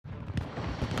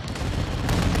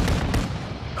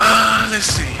let's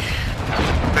see.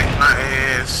 Take my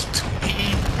ass to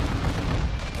E.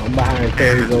 I'm behind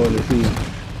Terry going to see.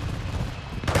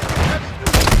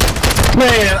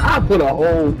 Man, I put a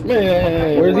whole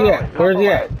man. Where's he at? Where's he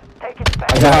at?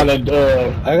 I got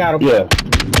him. I got him. Yeah.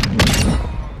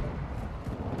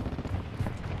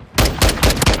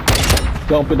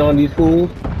 Jumping on these fools.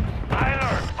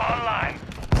 Alert, online.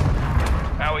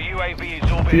 Our UAV is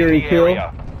orbiting Fury the kill.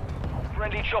 area.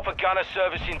 Friendly chopper gunner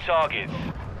servicing targets.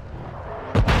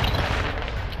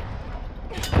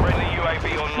 Friendly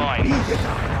UAV online.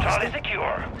 Target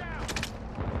secure.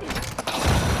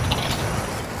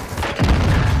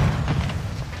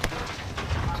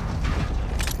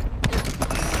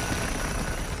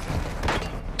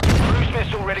 Cruise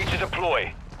missile ready to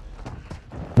deploy.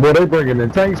 Boy, they bringing in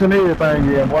tanks and everything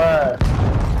in. Why?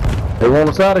 They want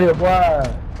us out of here.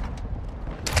 Why?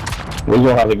 We're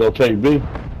gonna have to go take B.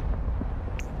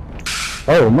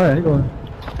 Oh man, he going.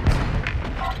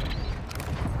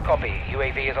 Copy.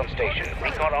 UAV is on station.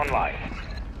 Recon online.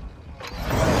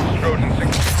 Trojan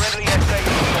 6. Friendly SA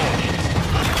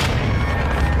launched.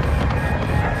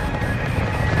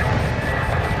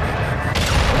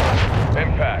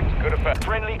 Impact. Good effect.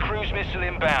 Friendly cruise missile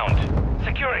inbound.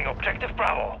 Securing objective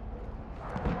Bravo.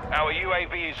 Our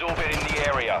UAV is orbiting the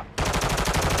area.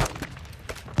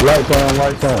 Lights on,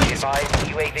 lights on.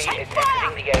 UAV is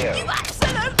exiting the AO. You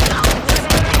absolute dog!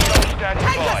 Standing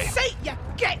Take by. a seat, you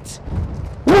git!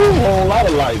 Woo, a whole lot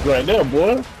of lights right there,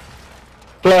 boy.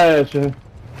 Flashing.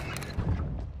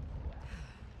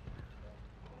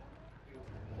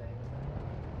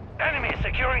 Enemy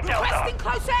securing Delta. Requesting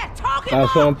close air, target Got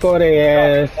some marked! for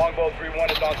their ass. Longbow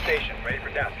 3-1 is on station, ready for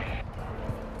tasking.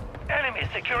 Enemy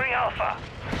securing Alpha.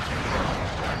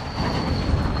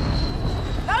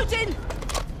 Loading!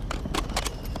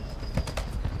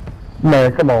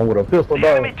 Man, come on with a pistol, The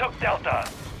dog. enemy took Delta.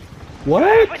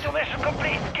 What? Vital mission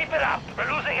complete. Keep it up.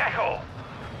 We're losing Echo.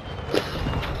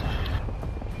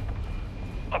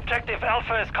 Objective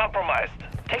Alpha is compromised.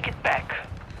 Take it back.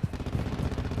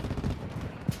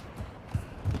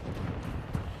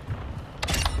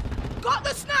 Got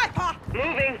the sniper!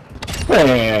 Moving.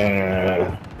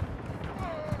 Man.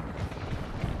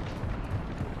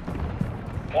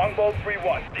 Longbow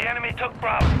 3-1. The enemy took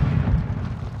Bravo.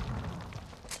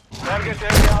 Target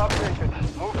area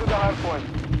updated. Move to the hard point.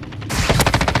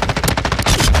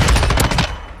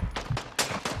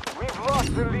 We've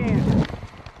lost the lead.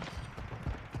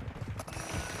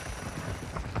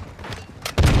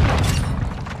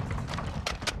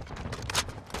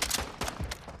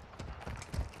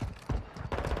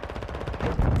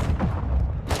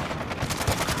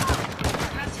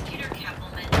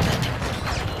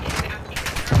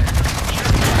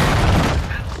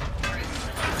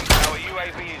 Our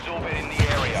UAV is orbiting the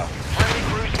area. Friendly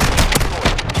cruise missile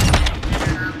deployed.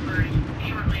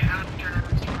 Shortly after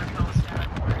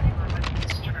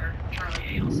Mr. Charlie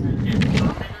Adelson and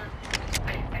Robin,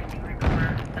 I do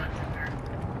remember that's in there.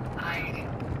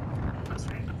 I'm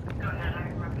sorry, go ahead, I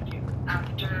interrupted you.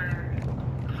 After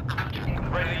they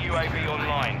Friendly UAV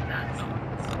online. that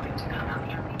someone's going to come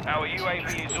after me. Our UAV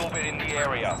is orbiting the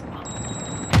area. So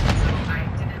I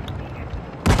didn't leave it.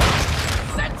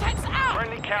 Semtex out!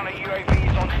 Friendly counter UAV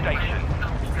is on station.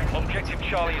 Objective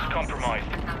Charlie is compromised.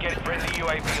 Get friendly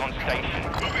UAV on station.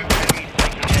 Enemy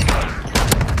taking Echo.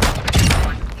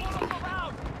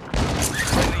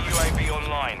 Friendly UAV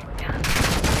online.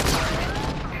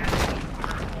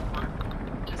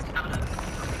 Just out of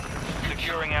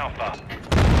Securing Alpha.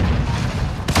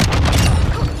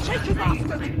 Shake your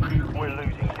bastard! We're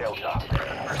losing Delta.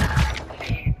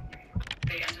 they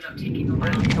ended up taking a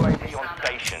Friendly UAV on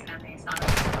station. and they saw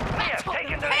We have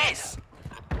taken the lead. Piss!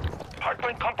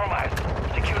 Hardpoint compromised.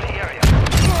 Secure the area.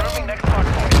 Confirming next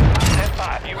hardpoint. Stand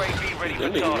by. UAV ready for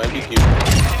target. Enemy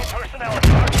personnel at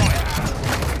hardpoint.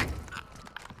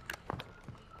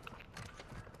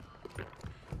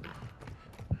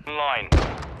 Line.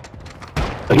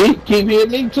 He keep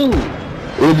hitting me too.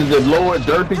 Is it the lower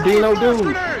dirty Dino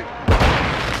dude?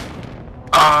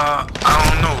 I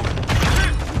don't know.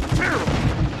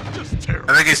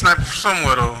 I think it's sniped from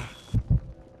somewhere though.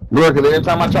 Bro, cause every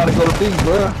time I try to go to B,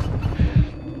 bro.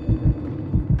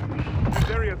 This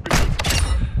area's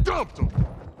been dumped them.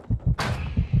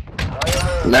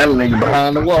 That nigga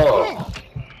behind the wall.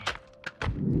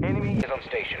 Enemy is on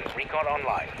station. Recon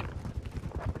online.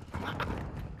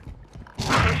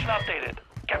 Station updated.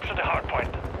 Capture the hardpoint.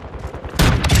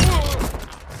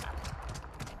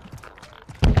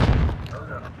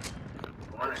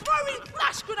 Throwing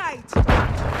flash grenades!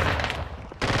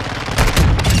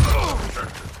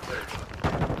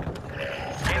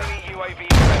 Enemy UAV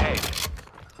overhead.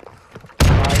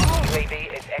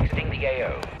 UAV is exiting the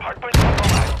AO. Hardpoint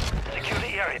compromised. Secure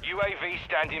the area. UAV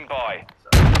standing by.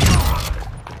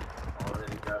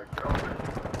 Already got a girlfriend.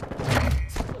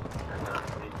 And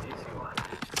a easy one.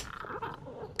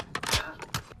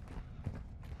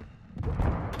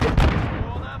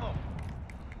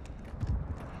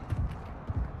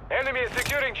 Enemy is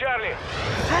securing Charlie.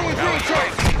 Throwing drill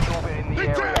charge. In the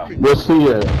area. What's he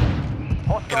at?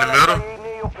 Hostile middle. SAE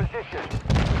near your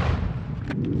position.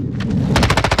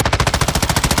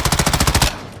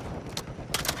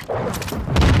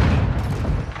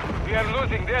 We are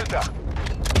losing Delta.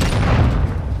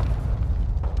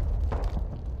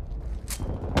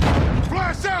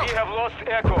 Blast out! We have lost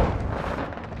Echo.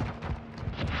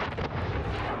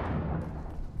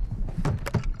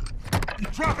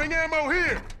 Dropping ammo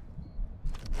here!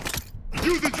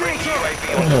 Use the drill charge!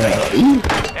 UAV on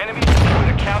station. Enemy secured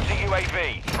a counter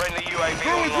UAV. Friendly UAV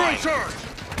Throw a drill online. charge!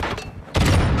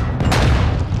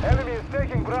 Enemy is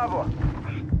taking Bravo.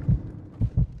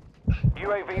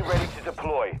 UAV ready to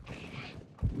deploy.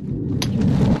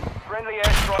 Friendly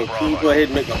airstrike Can you Bravo. go ahead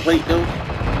and make a plate though?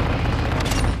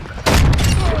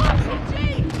 RPG!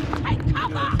 Take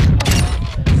cover!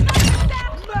 Sniper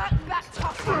down! Murk that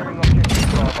tough! Securing objective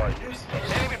Bravo.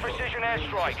 Enemy precision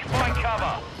airstrike. Find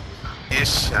cover.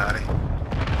 Yes, shotty.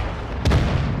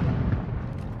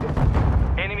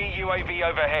 Enemy UAV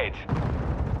overhead.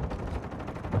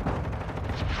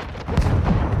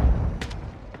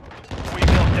 We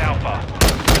lost Alpha.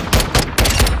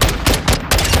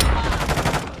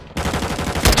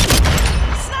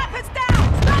 Sniper's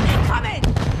down! Stun incoming!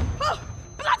 Oh,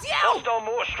 bloody hell! Hostile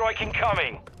mortar strike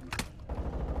incoming.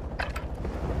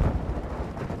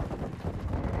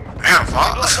 Damn,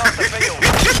 Lost off the Fox. field.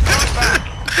 Fall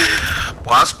back.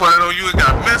 Well, I spotted on you and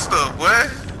got messed up, boy.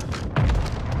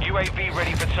 UAV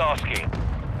ready for tasking.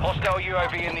 Hostile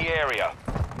UAV in the area.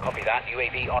 Copy that.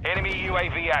 UAV on. Enemy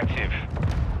UAV active.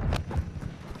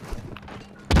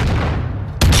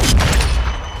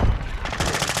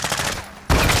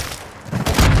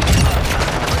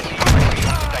 Friendly UAV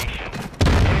on station.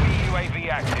 Enemy UAV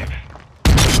active.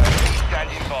 UAV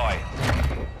standing by.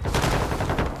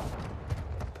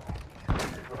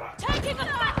 Taking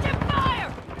effective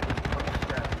fire!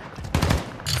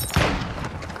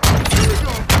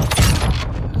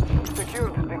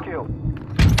 Secured the kill.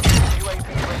 UAV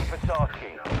ready for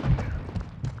tasking.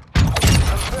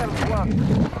 Confirmed one.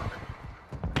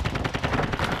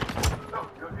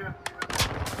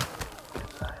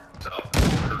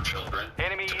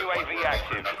 Enemy UAV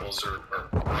active.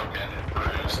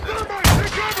 Everybody,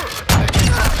 take cover!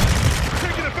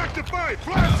 Taking effective fire!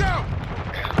 Blast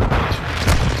out!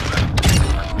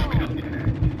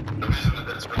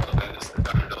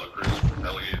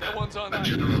 That one's on that.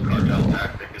 General cartel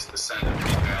tactic is to send an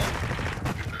email.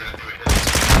 If they're going to do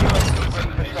it, send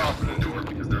an email to the door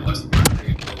because they're less likely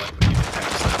and more likely to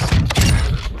access.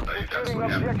 That's Securing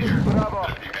what happened objective here. Bravo.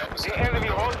 The email was The sent enemy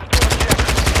to the door. holds to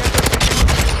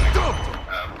objective.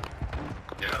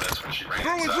 Yeah, that's when she ran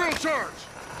Throw a drill inside. charge!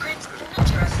 Prince,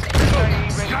 interesting.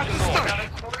 SAE ready Got to the launch. stuff! About a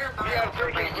quarter We mile are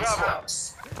from taking Randy's Bravo.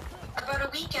 house. About a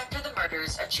week after the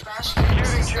murders, a trash can was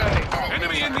Securing discovered Charlie. and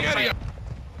Enemy in the area!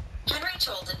 Henry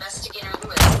told investigator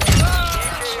Lewis that he was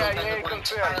actually been the one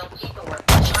to file paperwork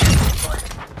for child support,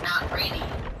 not Brady.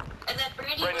 And that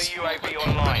Brady Friendly was UAV cool with it, but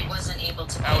online. he wasn't able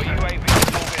to Our pay her. UAV is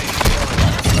moving.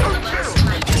 The last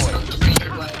time he spoke to Brady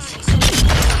was, he said he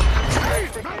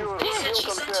needed Secure. He said she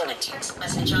Kill sent him a confirmed. text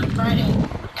message on Friday,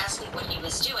 asking what he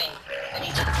was doing, but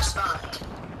he didn't respond.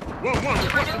 1-1, There were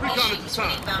requesting no recon at issues the when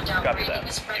he time. found out Copy Brady that.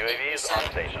 was pregnant. UAV He is said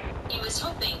on station. he was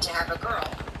hoping to have a girl,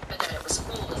 but that it was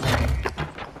cool with him.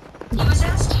 He was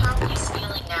asked how he's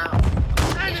feeling now.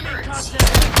 It hurts.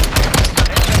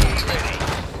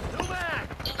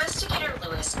 Investigator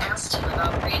Lewis asked him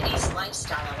about Brandy's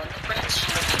lifestyle and the friends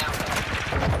she was hanging out with.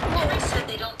 Henry said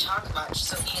they don't talk much,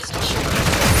 so he isn't sure.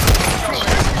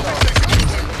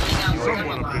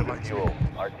 Someone will be like you.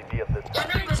 RTB at this time.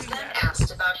 Henry was then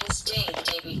asked about his day the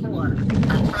day before,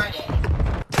 on Friday.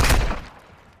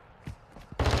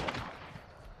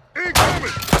 Incoming!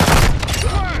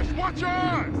 Flash! Watch your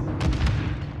eyes!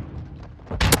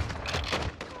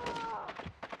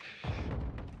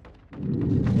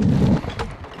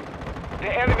 The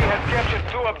enemy has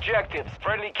captured 2 objectives.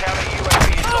 Friendly counter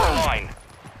UAV is online.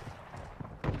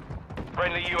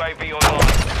 Friendly UAV online.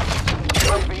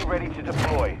 UAV ready to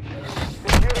deploy.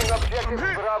 Securing objective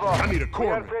hit. Bravo. I need a We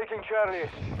are corner. taking Charlie.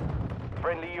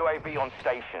 Friendly UAV on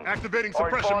station. Activating Our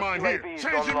suppression advanced mine here. UAV is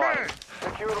Changing online. man!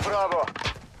 Secure Bravo.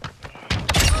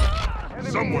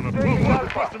 Enemy Someone is will taking move on. Alpha.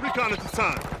 Requesting recon at the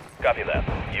time. Copy that.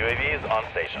 UAV is on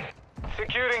station.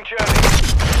 Securing Charlie.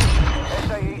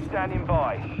 SAE standing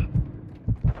by.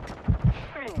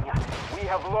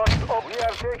 have lost. Oh, we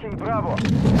are taking Bravo.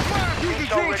 Flash, use the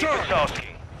Intel drill ready for charge.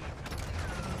 tasking.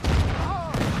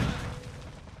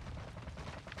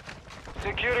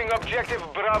 Securing objective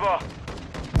Bravo.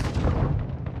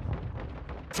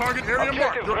 Target area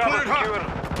marked. Objective You're Bravo cleared hot. secure.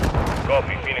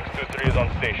 Copy. Phoenix 2-3 is on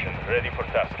station. Ready for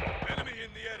tasking. Enemy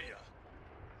in the area.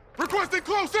 Requesting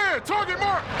close air. Target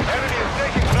marked. Enemy is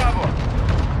taking Bravo.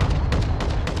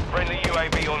 Friendly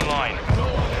UAV online.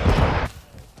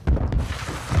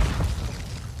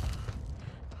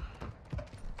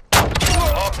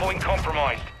 Hardpoint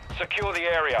compromised. Secure the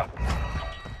area.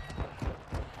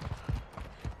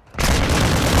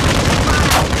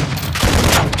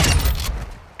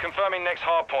 Confirming next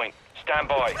hardpoint. Stand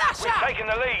by. We're taking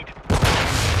the lead.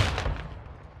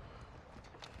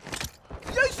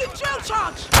 Using drill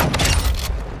charge!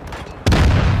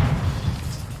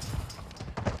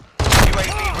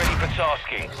 UAV ready for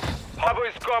tasking. Bravo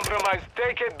is compromised.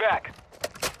 Take it back.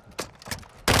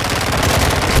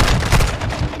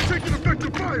 Taking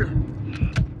effective fire.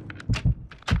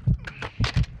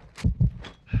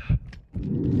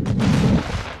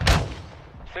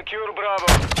 Secure Bravo.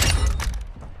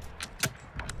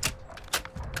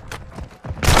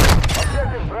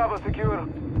 Objective Bravo secure.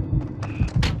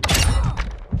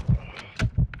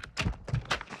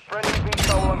 Friendly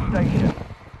VTOL on station.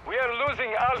 We are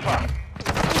losing Alpha.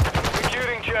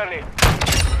 Securing Charlie.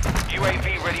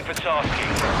 UAV ready for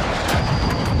tasking.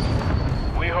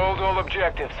 We hold all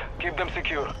objectives. Keep them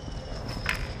secure.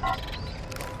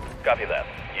 Copy that.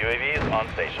 UAV is on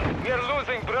station. We are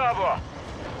losing Bravo.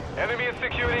 Enemy is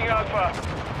securing Alpha.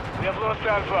 We have lost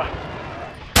Alpha.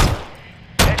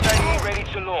 SIE ready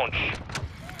to launch.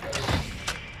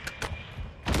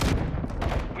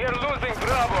 We are losing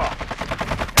Bravo.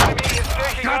 Enemy is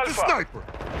taking Got the Alpha. sniper.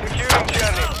 Securing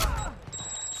Charlie.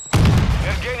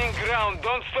 We're gaining ground.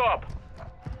 Don't stop.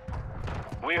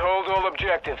 We hold all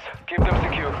objectives. Keep them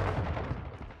secure.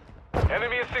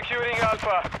 Enemy is securing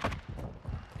Alpha.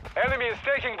 Enemy is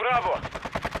taking Bravo.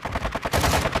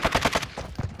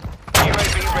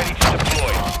 UAV ready to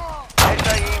deploy.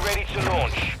 SIE ready to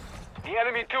launch. The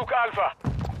enemy took Alpha.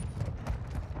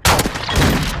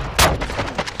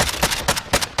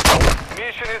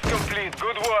 Mission is complete.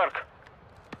 Good work.